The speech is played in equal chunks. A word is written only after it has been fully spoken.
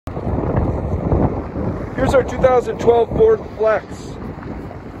Here's our 2012 Ford Flex.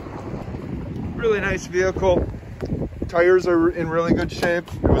 Really nice vehicle. Tires are in really good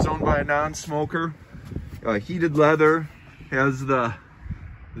shape. It was owned by a non-smoker. Heated leather, has the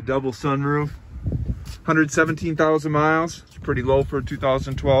double sunroof. 117,000 miles. It's pretty low for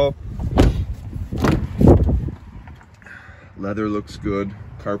 2012. Leather looks good.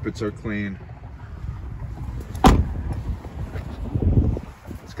 Carpets are clean.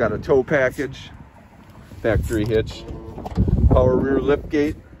 It's got a tow package, factory hitch, power rear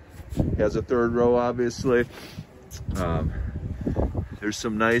liftgate. Has a third row, obviously. There's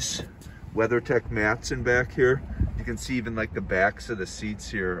some nice WeatherTech mats in back here. You can see even like the backs of the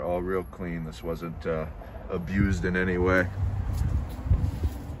seats here, all real clean. This wasn't abused in any way.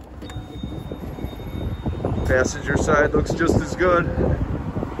 Passenger side looks just as good.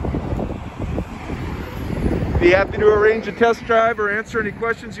 Be happy to arrange a test drive or answer any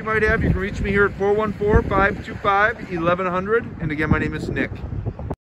questions you might have. You can reach me here at 414-525-1100. And again, my name is Nick.